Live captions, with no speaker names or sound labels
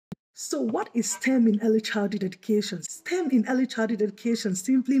So what is STEM in early childhood education? STEM in early childhood education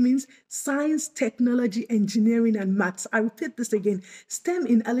simply means science, technology, engineering, and maths. I repeat this again. STEM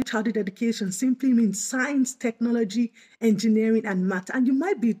in early childhood education simply means science, technology, engineering, and maths. And you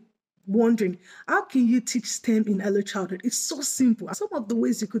might be wondering, how can you teach STEM in early childhood? It's so simple. Some of the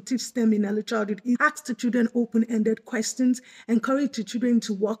ways you could teach STEM in early childhood is ask the children open-ended questions, encourage the children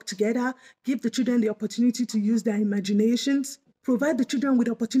to work together, give the children the opportunity to use their imaginations, provide the children with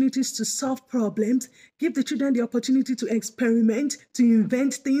opportunities to solve problems, give the children the opportunity to experiment, to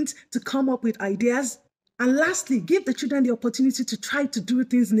invent things, to come up with ideas. And lastly, give the children the opportunity to try to do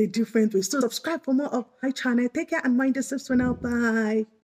things in a different way. So subscribe for more of my channel. Take care and mind yourselves for now. Bye.